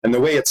And the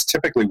way it's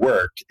typically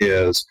worked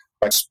is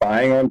by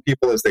spying on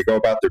people as they go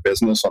about their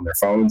business on their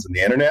phones and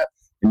the internet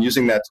and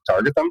using that to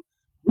target them.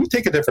 We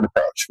take a different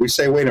approach. We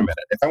say, wait a minute,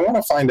 if I want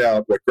to find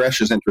out what Gresh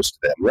is interested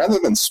in, rather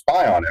than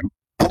spy on him,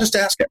 I'll just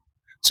ask him.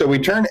 So we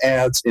turn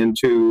ads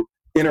into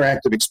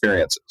interactive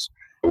experiences.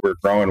 We're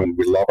growing and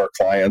we love our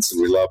clients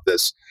and we love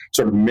this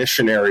sort of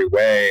missionary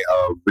way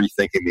of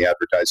rethinking the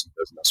advertising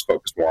business,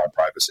 focused more on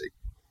privacy.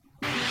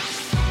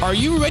 Are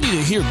you ready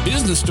to hear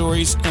business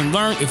stories and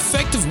learn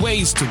effective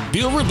ways to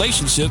build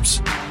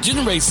relationships,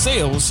 generate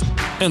sales,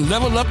 and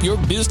level up your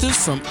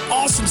business from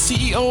awesome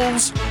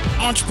CEOs,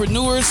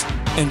 entrepreneurs,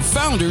 and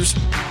founders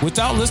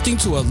without listening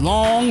to a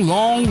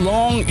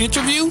long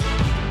interview?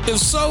 If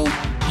so,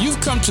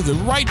 you've come to the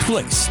right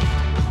place.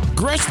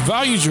 Gresh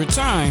values your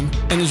time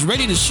and is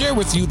ready to share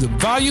with you the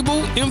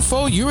valuable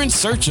info you're in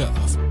search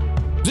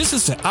of. This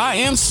is the I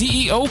Am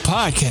CEO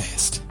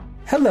podcast.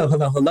 Hello.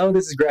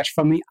 This is Gresh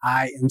from the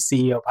I Am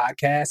CEO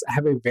podcast. I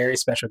have a very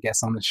special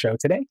guest on the show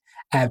today.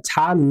 I have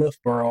Todd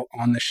Loughborough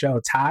on the show.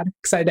 Todd,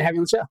 excited to have you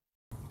on the show.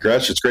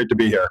 Gresh, it's great to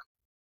be here.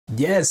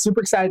 Yeah,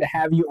 super excited to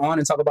have you on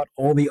and talk about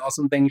all the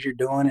awesome things you're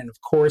doing. And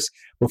of course,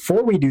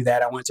 before we do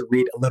that, I wanted to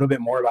read a little bit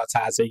more about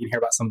Todd so you can hear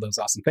about some of those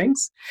awesome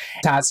things.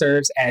 Todd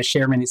serves as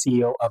chairman and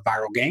CEO of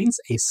Viral Gains,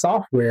 a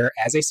software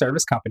as a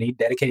service company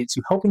dedicated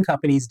to helping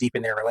companies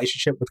deepen their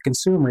relationship with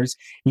consumers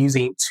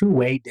using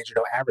two-way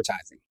digital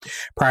advertising.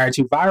 Prior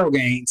to Viral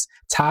Gains,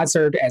 Todd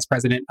served as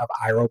president of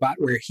iRobot,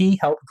 where he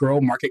helped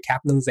grow market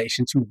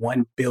capitalization to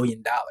 $1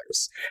 billion.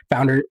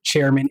 Founder,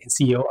 chairman, and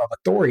CEO of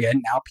Authoria,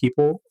 now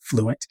People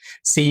Fluent,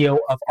 CEO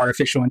of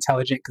artificial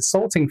intelligence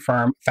consulting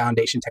firm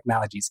Foundation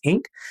Technologies,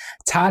 Inc.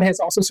 Todd has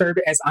also served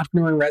as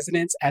entrepreneur in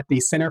residence at the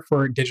Center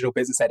for Digital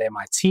Business at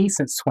MIT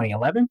since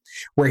 2011,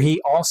 where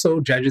he also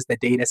judges the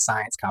data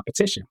science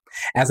competition.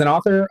 As an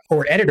author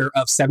or editor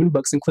of 7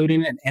 books,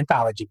 including an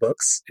anthology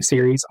books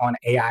series on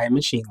AI and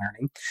machine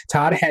learning,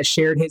 Todd has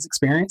shared his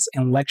experience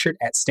and lectured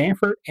at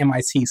Stanford,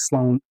 MIT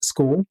Sloan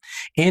School,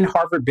 and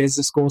Harvard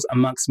Business Schools,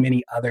 amongst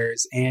many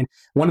others. And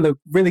one of the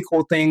really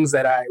cool things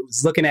that I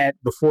was looking at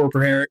before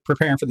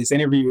preparing for this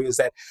interview is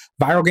that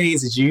Viral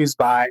Gains is used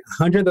by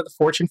 100 of the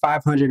Fortune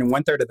 500 and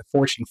 1/3 of the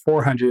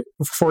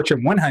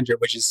Fortune 100,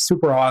 which is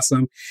super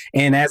awesome.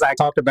 And as I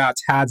talked about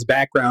Todd's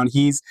background,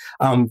 he's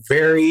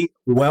very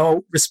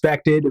well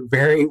respected,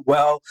 very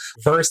well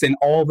versed in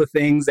all the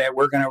things that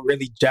we're going to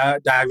really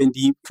dive in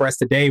deep for us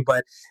today.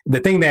 But the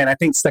thing that I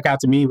think stuck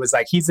out to me was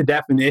like he's the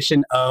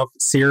definition of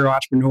serial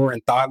entrepreneur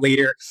and thought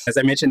leader. As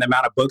I mentioned, the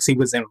amount of books he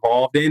was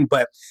involved in,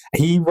 but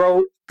he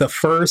wrote the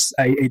first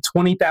a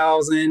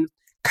 20,000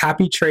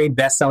 copy trade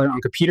bestseller on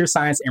computer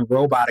science and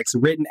robotics,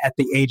 written at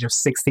the age of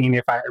 16,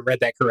 if I read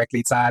that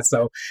correctly, Todd.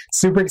 So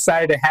super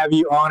excited to have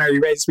you on. Are you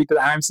ready to speak to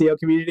the IMCO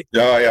community?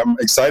 Yeah, I am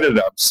excited.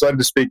 I'm excited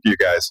to speak to you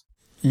guys.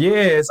 Yeah,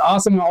 it's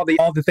awesome, all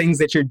the things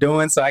that you're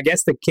doing. So I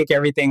guess to kick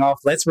everything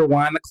off, let's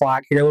rewind the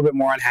clock, hear a little bit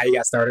more on how you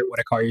got started, what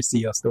I call your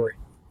CEO story.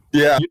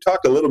 Yeah, you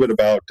talked a little bit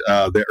about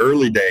the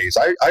early days.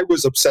 I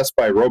was obsessed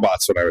by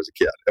robots when I was a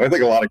kid. And I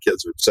think a lot of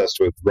kids are obsessed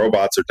with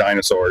robots or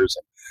dinosaurs.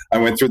 I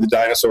went through the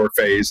dinosaur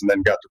phase and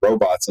then got to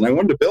robots, and I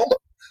wanted to build them.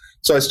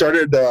 So I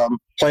started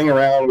playing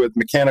around with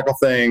mechanical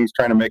things,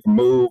 trying to make them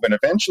move, and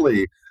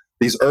eventually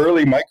these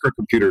early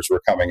microcomputers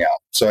were coming out.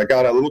 So I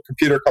got a little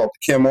computer called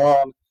the Kim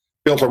 1,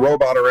 built a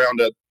robot around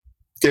it,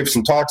 gave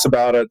some talks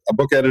about it. A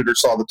book editor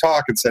saw the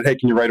talk and said, hey,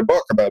 can you write a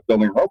book about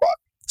building a robot?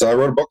 So I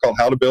wrote a book called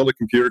How to Build a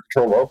Computer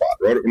Control Robot.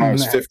 I wrote it when I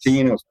was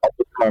 15. It was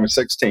published when I was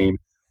 16.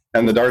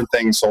 And the darn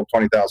thing sold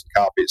 20,000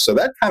 copies. So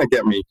that kind of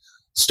got me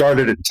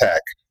started in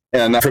tech.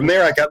 And from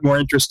there, I got more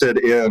interested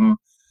in,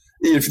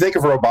 if you think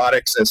of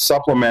robotics as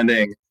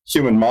supplementing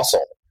human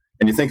muscle,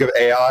 and you think of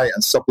AI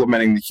as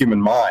supplementing the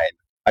human mind,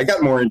 I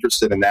got more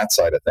interested in that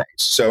side of things.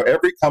 So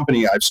every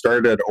company I've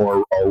started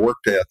or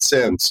worked at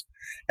since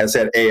has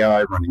had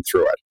AI running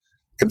through it.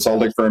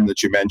 Consulting firm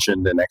that you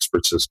mentioned in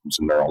expert systems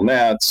and neural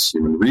nets,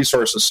 human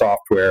resources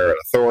software at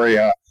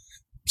Authoria,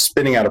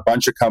 spinning out a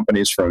bunch of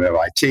companies from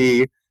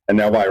MIT, and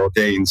now Viral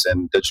Gains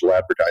and digital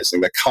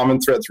advertising. The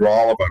common thread through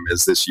all of them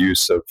is this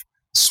use of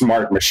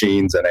smart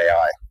machines and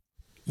AI.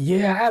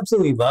 Yeah, I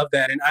absolutely love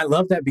that. And I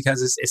love that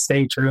because it's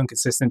stayed true and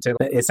consistent to,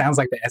 it sounds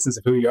like the essence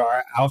of who you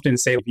are. I often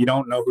say, if you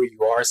don't know who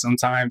you are,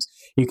 sometimes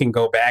you can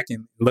go back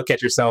and look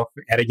at yourself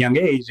at a young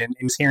age and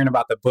just hearing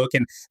about the book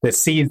and the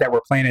seeds that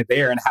were planted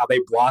there and how they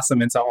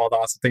blossom into all the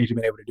awesome things you've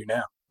been able to do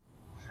now.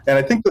 And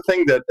I think the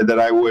thing that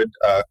I would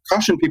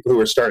caution people who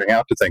are starting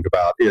out to think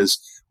about is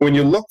when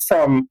you look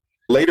from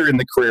later in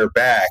the career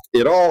back,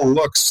 it all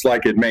looks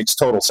like it makes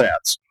total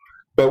sense.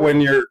 But when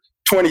you're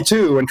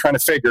 22 and trying to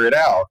figure it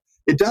out,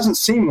 it doesn't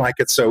seem like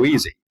it's so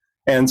easy.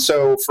 And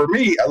so for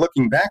me,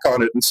 looking back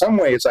on it, in some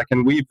ways, I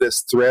can weave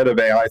this thread of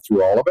AI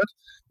through all of it.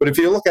 But if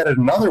you look at it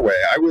another way,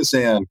 I was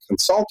in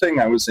consulting,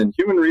 I was in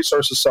human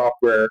resources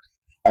software,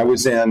 I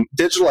was in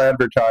digital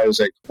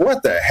advertising.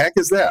 What the heck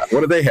is that?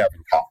 What do they have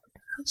in common?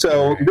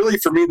 So really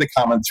for me, the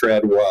common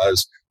thread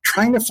was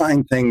trying to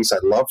find things I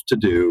love to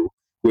do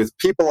with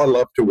people I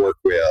love to work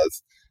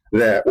with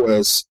that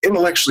was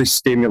intellectually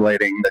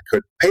stimulating, that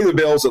could pay the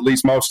bills at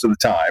least most of the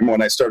time.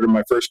 When I started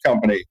my first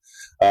company,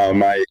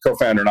 my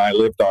co-founder and I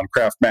lived on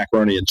Kraft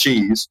macaroni and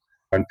cheese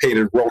and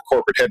painted world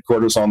corporate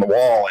headquarters on the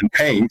wall in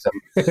paint.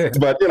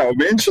 But,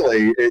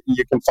 eventually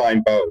you can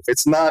find both.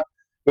 It's not,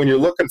 when you're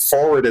looking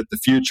forward at the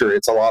future,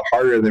 it's a lot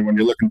harder than when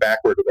you're looking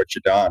backward at what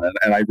you've done.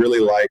 And I really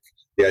like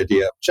the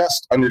idea of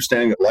just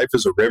understanding that life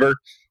is a river.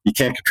 You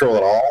can't control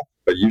it all,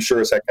 but you sure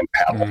as heck can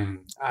paddle.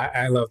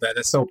 I love that.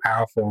 That's so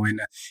powerful.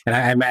 And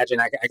I imagine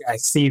I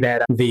see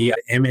that the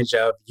image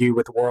of you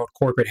with World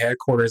Corporate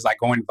Headquarters like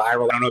going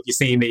viral. I don't know if you've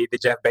seen the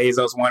Jeff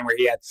Bezos one where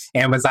he had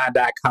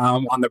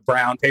Amazon.com on the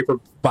brown paper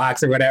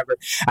box or whatever.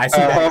 I see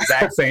that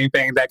exact same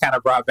thing. That kind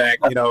of brought back,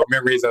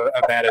 memories of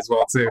that as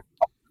well, too.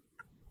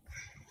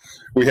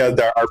 We had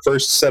our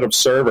first set of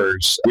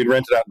servers. We'd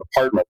rented out an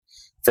apartment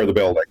for the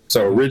building.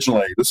 So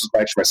originally, this is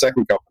actually my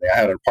second company. I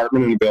had an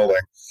apartment in the building,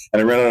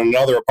 and I rented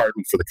another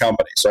apartment for the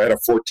company. So I had a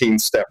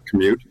 14-step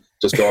commute,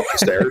 just go up the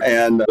stairs.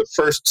 And the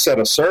first set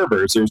of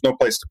servers, there was no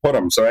place to put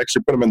them. So I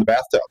actually put them in the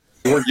bathtub.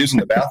 We weren't using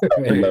the bathtub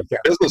in the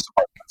business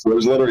department. So there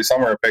was literally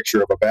somewhere a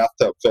picture of a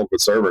bathtub filled with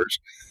servers.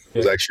 I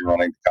was actually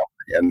running the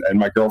company. And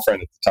my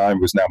girlfriend at the time,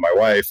 who's now my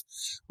wife,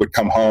 would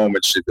come home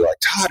and she'd be like,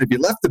 "Todd, have you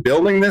left the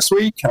building this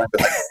week?" And I'd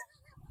be like,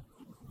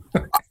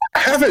 I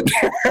haven't.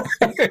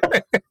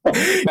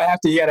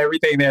 After you got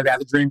everything there, got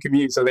the dream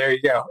commute. So there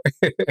you go.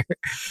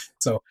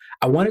 So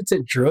I wanted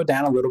to drill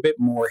down a little bit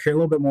more, hear a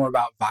little bit more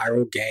about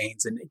viral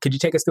gains. And could you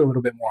take us through a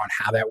little bit more on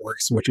how that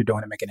works, what you're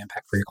doing to make an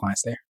impact for your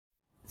clients there?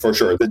 For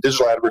sure. The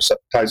digital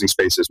advertising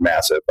space is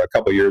massive. A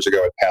couple of years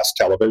ago, it passed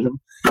television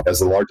as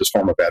the largest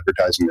form of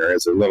advertising there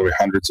is. There are literally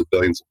hundreds of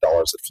billions of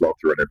dollars that flow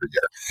through it every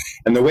year.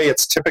 And the way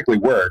it's typically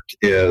worked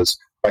is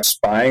by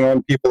spying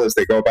on people as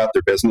they go about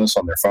their business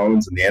on their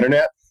phones and the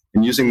internet,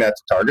 and using that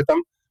to target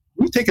them.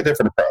 We take a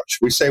different approach.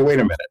 We say,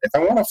 wait a minute, if I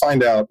want to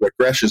find out what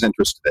Gresh is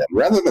interested in,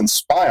 rather than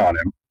spy on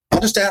him,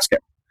 I'll just ask him.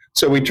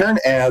 So we turn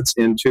ads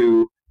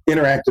into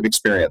interactive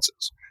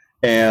experiences.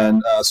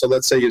 And so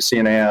let's say you see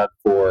an ad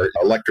for an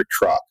electric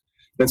truck.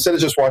 Instead of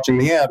just watching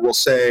the ad, we'll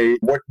say,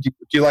 do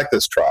you like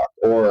this truck?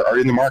 Or are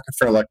you in the market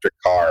for an electric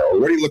car? Or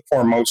what do you look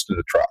for most in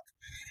a truck?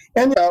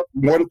 And about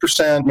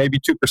 1%, maybe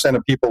 2%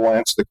 of people will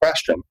answer the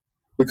question.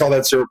 We call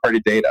that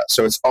zero-party data.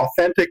 So it's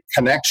authentic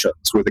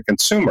connections with the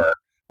consumer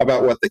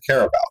about what they care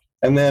about.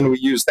 And then we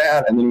use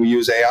that, and then we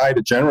use AI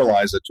to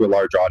generalize it to a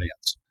large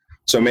audience.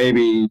 So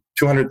maybe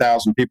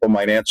 200,000 people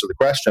might answer the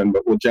question,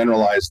 but we'll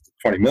generalize to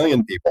 20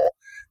 million people.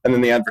 And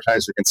then the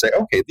advertiser can say,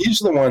 okay,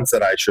 these are the ones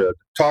that I should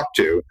talk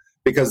to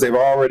because they've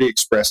already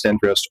expressed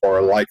interest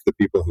or like the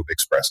people who've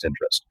expressed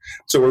interest.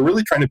 So we're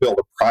really trying to build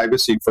a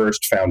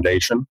privacy-first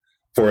foundation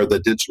for the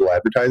digital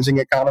advertising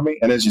economy.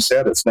 And as you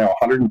said, it's now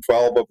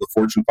 112 of the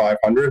Fortune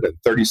 500 and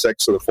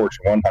 36 of the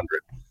Fortune 100.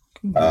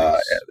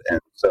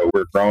 And so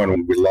we're growing,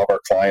 and we love our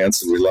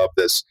clients, and we love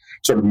this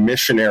sort of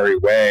missionary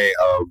way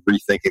of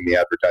rethinking the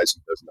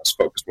advertising business,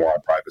 focused more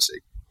on privacy.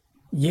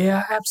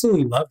 Yeah, I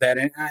absolutely love that.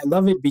 And I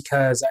love it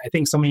because I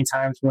think so many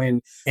times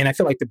and I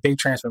feel like the big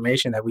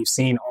transformation that we've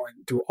seen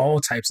through all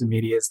types of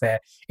media is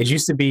that it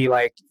used to be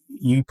like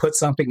you put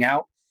something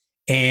out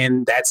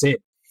and that's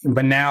it.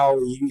 But now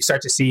you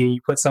start to see you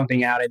put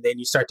something out and then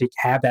you start to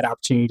have that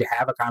opportunity to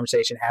have a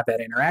conversation, have that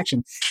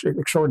interaction.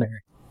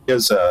 Extraordinary.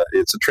 It's a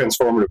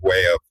transformative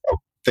way of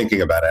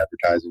thinking about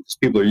advertising because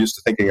people are used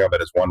to thinking of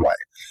it as one way.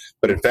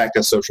 But in fact,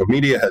 as social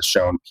media has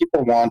shown,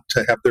 people want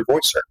to have their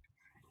voice heard.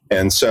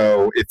 And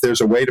so if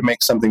there's a way to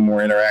make something more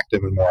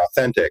interactive and more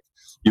authentic,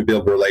 you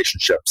build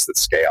relationships that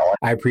scale.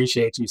 I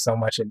appreciate you so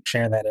much in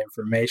sharing that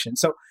information.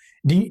 So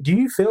do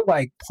you feel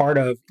like part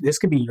of this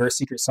could be your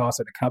secret sauce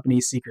or the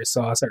company's secret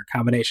sauce or a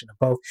combination of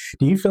both?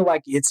 Do you feel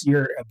like it's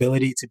your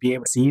ability to be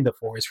able to see the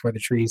forest for the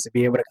trees, to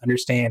be able to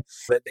understand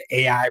the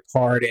AI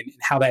part and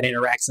how that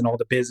interacts in all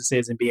the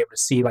businesses and be able to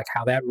see like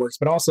how that works,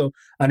 but also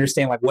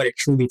understand like what it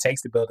truly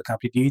takes to build a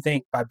company? Do you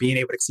think by being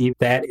able to see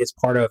that is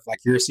part of like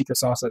your secret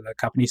sauce or the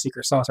company's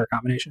secret sauce or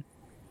combination?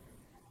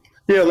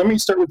 Yeah, let me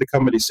start with the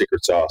company's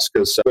secret sauce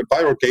because what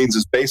Viral Gains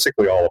is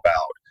basically all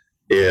about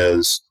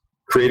is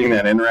creating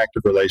that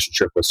interactive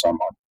relationship with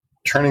someone,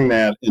 turning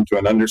that into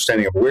an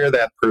understanding of where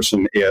that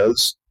person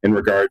is in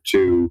regard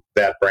to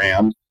that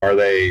brand. Are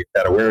they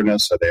at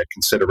awareness? Are they at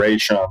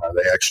consideration? Are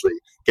they actually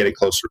getting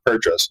closer to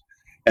purchase?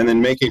 And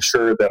then making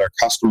sure that our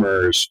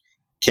customers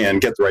can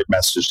get the right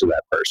message to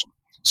that person.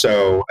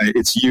 So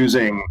it's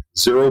using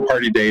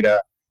zero-party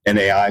data and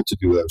AI to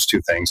do those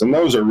two things. And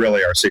those are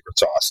really our secret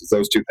sauce, is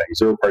those two things,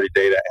 zero-party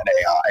data and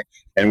AI.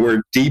 And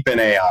we're deep in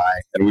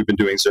AI, and we've been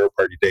doing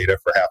zero-party data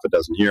for half a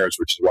dozen years,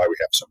 which is why we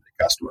have so many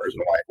customers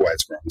and why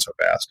it's growing so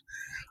fast.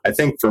 I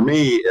think for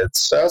me,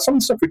 it's some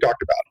of the stuff we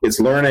talked about. It's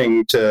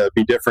learning to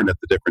be different at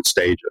the different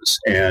stages.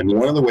 And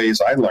one of the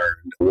ways I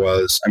learned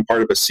was I'm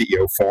part of a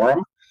CEO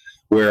forum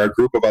where a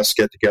group of us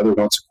get together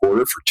once a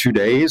quarter for 2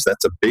 days.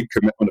 That's a big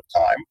commitment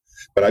of time.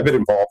 but I've been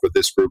involved with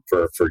this group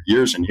for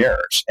years and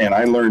years. And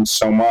I learned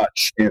so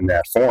much in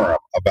that forum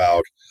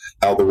about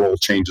how the role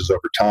changes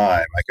over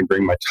time. I can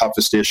bring my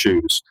toughest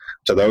issues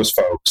to those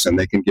folks and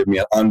they can give me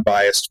an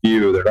unbiased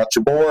view. They're not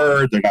your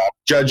board. They're not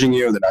judging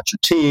you. They're not your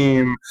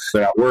team.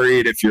 They're not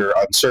worried if you're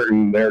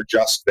uncertain. They're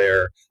just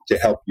there to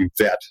help you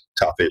vet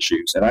tough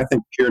issues. And I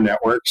think peer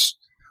networks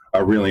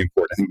are really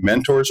important. I think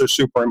mentors are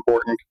super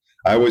important.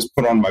 I always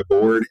put on my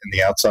board in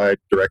the outside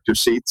director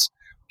seats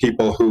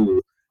people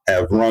who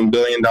have run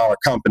billion-dollar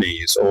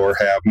companies or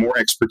have more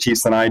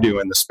expertise than I do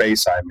in the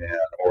space I'm in,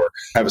 or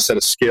have a set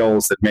of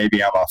skills that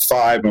maybe I'm a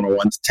 5 on a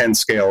 1 to 10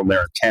 scale and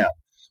they're a 10.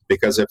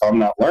 Because if I'm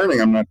not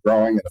learning, I'm not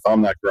growing. And if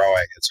I'm not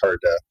growing, it's hard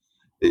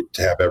to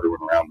have everyone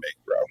around me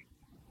grow.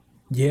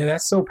 Yeah,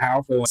 that's so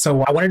powerful.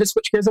 So I wanted to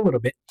switch gears a little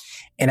bit,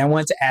 and I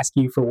wanted to ask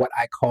you for what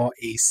I call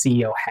a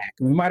CEO hack.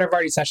 We might have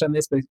already touched on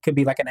this, but it could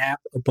be like an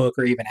app, a book,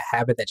 or even a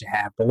habit that you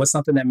have. But what's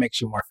something that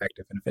makes you more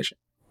effective and efficient?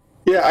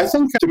 Yeah, I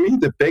think to me,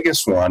 the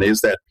biggest one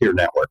is that peer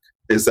network,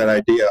 is that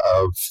idea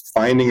of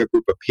finding a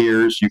group of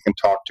peers you can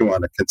talk to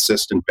on a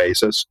consistent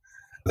basis.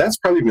 That's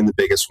probably been the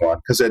biggest one,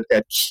 because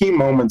at key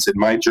moments in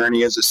my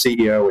journey as a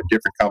CEO in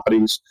different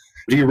companies,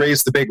 do you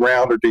raise the big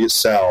round or do you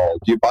sell?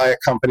 Do you buy a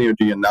company or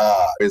do you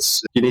not?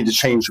 You need to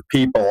change your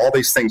people, all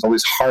these things, all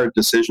these hard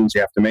decisions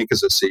you have to make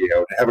as a CEO.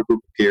 To have a group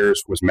of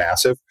peers was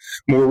massive.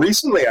 More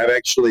recently, I've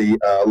actually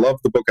loved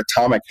the book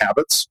Atomic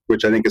Habits,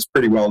 which I think is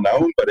pretty well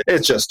known, but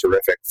it's just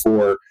terrific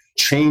for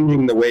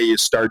changing the way you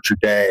start your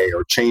day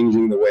or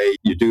changing the way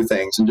you do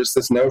things. And just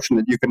this notion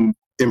that you can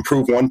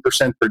improve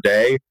 1% per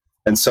day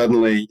and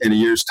suddenly in a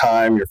year's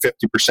time, you're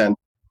 50%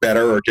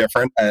 better or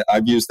different.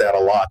 I've used that a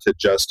lot to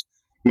just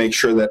make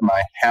sure that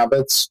my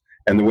habits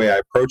and the way I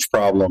approach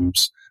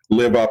problems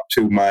live up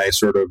to my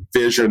sort of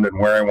vision and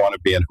where I want to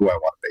be and who I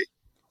want to be.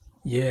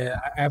 Yeah,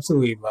 I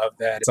absolutely love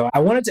that. So I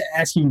wanted to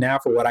ask you now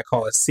for what I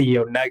call a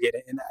CEO nugget.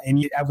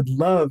 And I would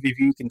love if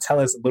you can tell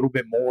us a little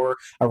bit more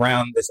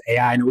around this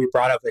AI. I know we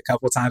brought up it a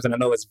couple of times, and I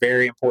know it's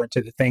very important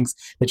to the things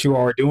that you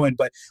are doing.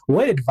 But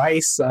what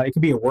advice, it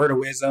could be a word of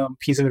wisdom,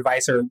 piece of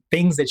advice, or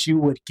things that you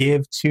would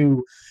give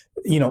to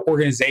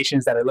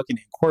organizations that are looking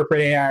to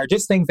incorporate AI, or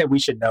just things that we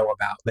should know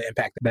about the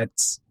impact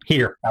that's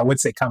here. I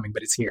would say coming,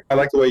 but it's here. I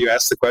like the way you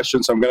asked the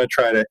question, so I'm going to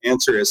try to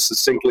answer as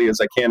succinctly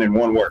as I can in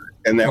one word,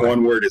 and that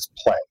one word is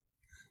play.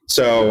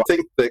 So I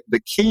think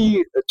the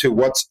key to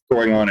what's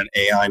going on in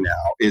AI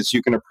now is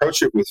you can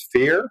approach it with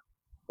fear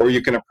or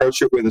you can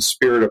approach it with a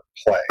spirit of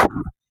play.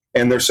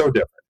 And they're so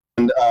different.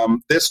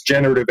 And this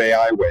generative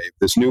AI wave,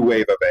 this new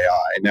wave of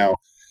AI, now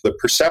the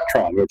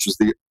perceptron, which is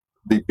the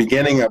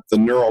beginning of the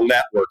neural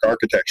network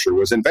architecture,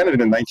 was invented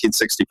in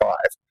 1965.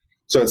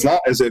 So it's not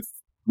as if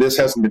this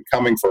hasn't been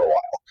coming for a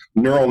while.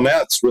 Neural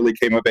nets really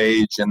came of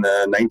age in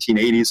the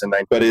 1980s,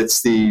 but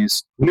it's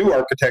these new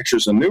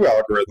architectures and new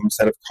algorithms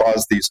that have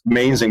caused these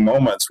amazing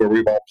moments where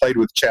we've all played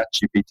with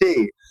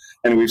ChatGPT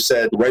and we've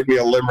said, write me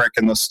a limerick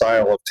in the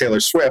style of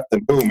Taylor Swift,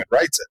 and boom, it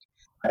writes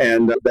it.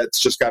 And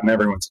that's just gotten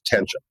everyone's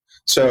attention.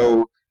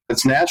 So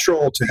it's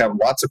natural to have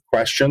lots of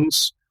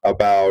questions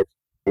about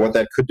what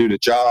that could do to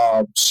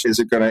jobs. Is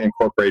it going to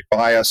incorporate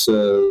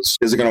biases?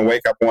 Is it going to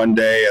wake up one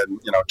day and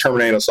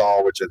terminate us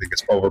all, which I think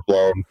is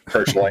overblown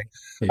personally.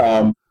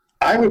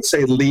 I would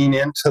say lean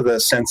into the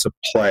sense of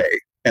play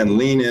and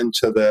lean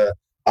into the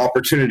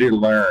opportunity to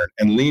learn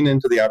and lean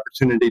into the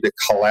opportunity to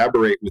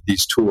collaborate with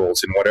these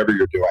tools in whatever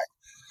you're doing.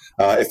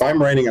 If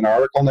I'm writing an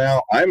article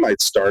now, I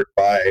might start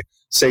by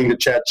saying to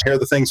Chat, here are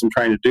the things I'm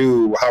trying to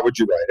do. How would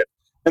you write it?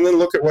 And then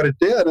look at what it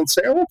did and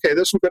say, oh, okay,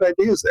 there's some good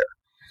ideas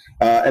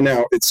there. And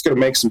now it's going to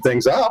make some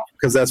things up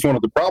because that's one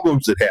of the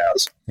problems it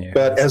has. Yeah,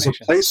 but as a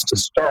place to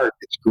start,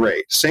 it's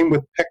great. Same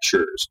with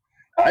pictures.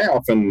 I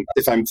often,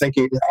 if I'm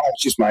thinking, oh,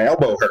 geez, my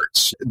elbow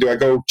hurts, do I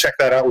go check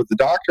that out with the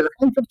doctor?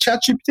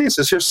 ChatGPT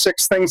says, here's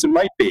 6 things it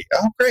might be.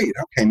 Oh, great.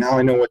 Okay, now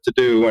I know what to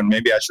do, and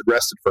maybe I should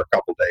rest it for a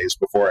couple of days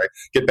before I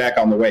get back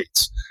on the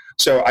weights.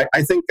 So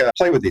I think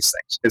play with these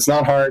things. It's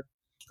not hard.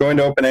 Go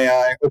into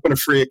OpenAI, open a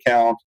free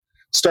account,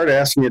 start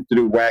asking it to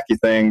do wacky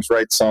things,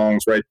 write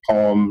songs, write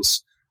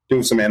poems,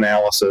 do some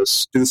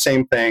analysis. Do the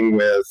same thing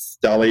with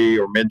DALL-E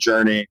or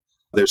Midjourney.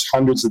 There's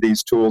hundreds of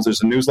these tools.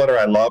 There's a newsletter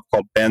I love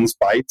called Ben's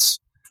Bites,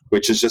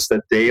 which is just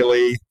a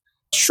daily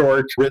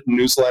short written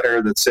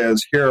newsletter that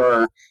says, here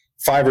are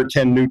 5 or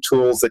 10 new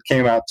tools that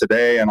came out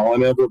today, and I'll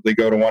inevitably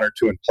go to 1 or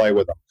 2 and play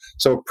with them.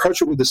 So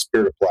approach it with the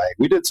spirit of play.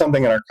 We did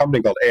something in our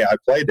company called AI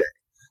Play Day,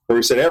 where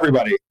we said,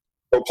 everybody,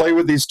 go play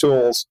with these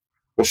tools.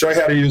 We'll show you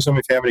how to use them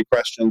if you have any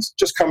questions.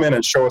 Just come in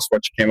and show us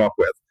what you came up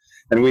with.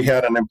 And we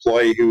had an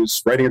employee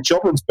who's writing a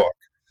children's book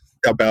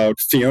about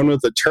Fiona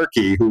the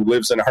turkey who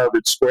lives in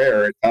Harvard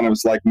Square. It kind of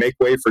was like Make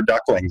Way for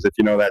Ducklings, if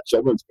you know that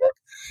children's book,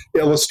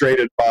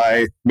 illustrated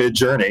by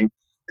Midjourney.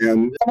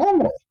 And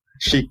phenomenal.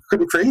 She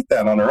couldn't create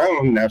that on her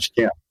own. Now she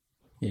can.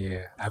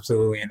 Yeah,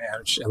 absolutely. And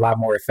a lot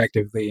more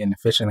effectively and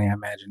efficiently, I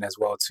imagine, as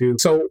well, too.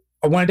 So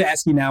I wanted to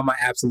ask you now my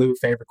absolute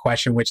favorite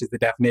question, which is the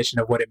definition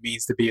of what it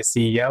means to be a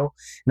CEO.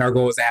 And our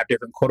goal is to have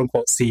different quote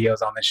unquote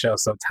CEOs on the show.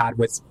 So Todd,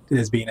 what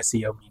does being a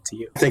CEO mean to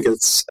you? I think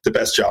it's the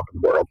best job in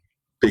the world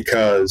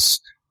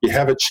because you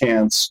have a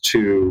chance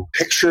to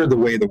picture the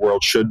way the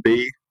world should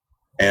be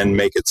and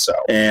make it so.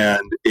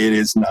 And it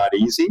is not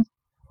easy,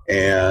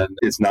 and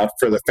it's not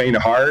for the faint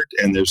of heart,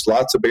 and there's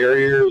lots of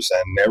barriers,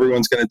 and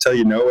everyone's going to tell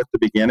you no at the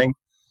beginning.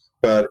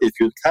 But if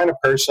you're the kind of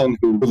person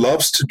who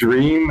loves to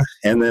dream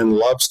and then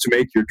loves to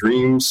make your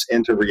dreams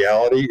into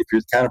reality, if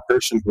you're the kind of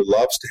person who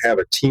loves to have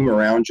a team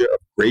around you of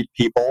great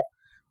people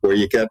where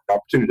you get an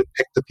opportunity to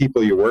pick the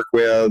people you work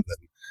with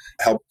and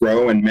help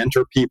grow and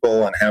mentor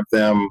people and have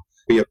them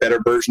be a better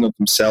version of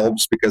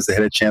themselves because they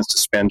had a chance to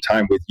spend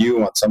time with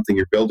you on something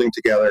you're building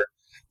together,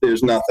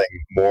 there's nothing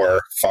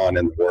more fun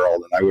in the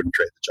world, and I wouldn't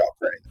trade the job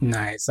for anything.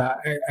 Nice. I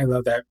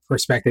love that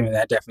perspective and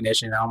that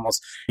definition.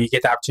 Almost, you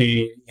get the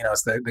opportunity,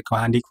 it's the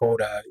Gandhi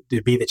quote,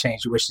 to be the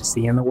change you wish to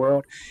see in the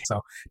world.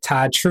 So,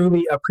 Todd,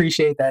 truly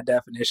appreciate that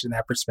definition,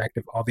 that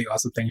perspective, all the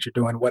awesome things you're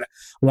doing. What I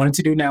wanted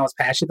to do now is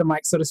pass you the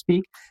mic, so to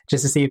speak,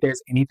 just to see if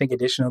there's anything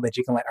additional that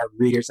you can let our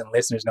readers and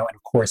listeners know, and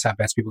of course, how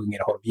best people can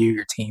get a hold of you,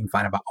 your team,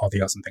 find out about all the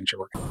awesome things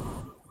you're working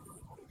on.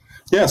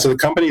 Yeah, so the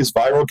company is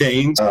Viral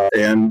Gains,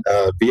 and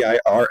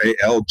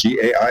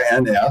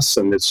VIRALGAINS,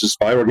 and it's just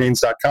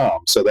viralgains.com.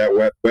 So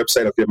that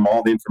website will give them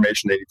all the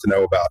information they need to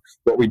know about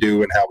what we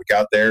do and how we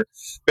got there.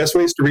 Best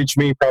ways to reach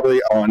me,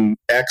 probably on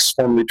X,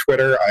 formerly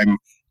Twitter. I'm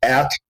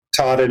at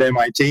Todd at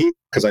MIT,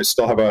 because I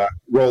still have a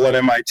role at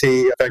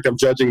MIT. In fact, I'm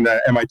judging the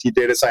MIT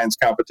data science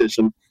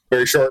competition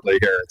very shortly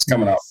here. It's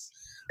coming up.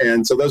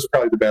 And so those are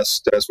probably the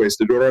best ways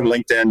to do it. Or on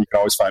LinkedIn, you can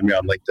always find me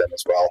on LinkedIn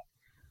as well.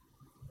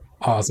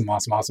 Awesome.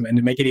 And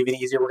to make it even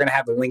easier, we're going to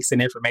have the links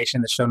and information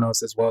in the show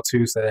notes as well,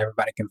 too, so that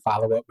everybody can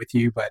follow up with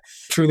you. But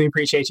truly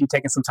appreciate you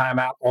taking some time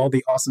out, all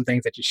the awesome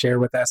things that you share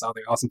with us, all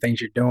the awesome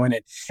things you're doing,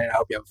 and I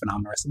hope you have a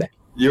phenomenal rest of the day.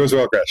 You as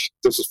well, Gresh.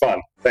 This was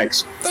fun.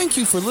 Thanks. Thank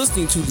you for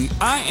listening to the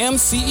I Am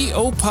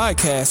CEO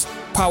podcast,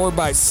 powered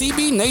by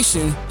CB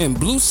Nation and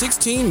Blue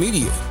 16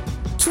 Media.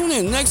 Tune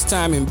in next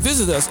time and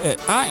visit us at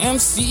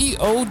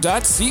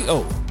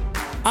IAM2027.co.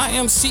 I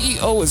Am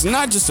CEO is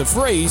not just a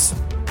phrase,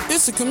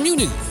 it's a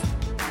community.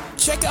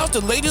 Check out the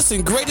latest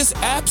and greatest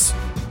apps,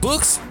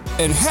 books,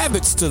 and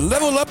habits to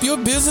level up your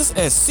business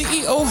at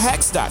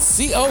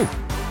ceohacks.co.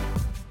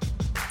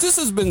 This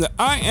has been the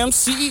I Am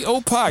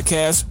CEO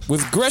podcast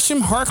with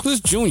Gresham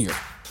Harkless Jr.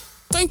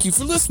 Thank you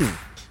for listening.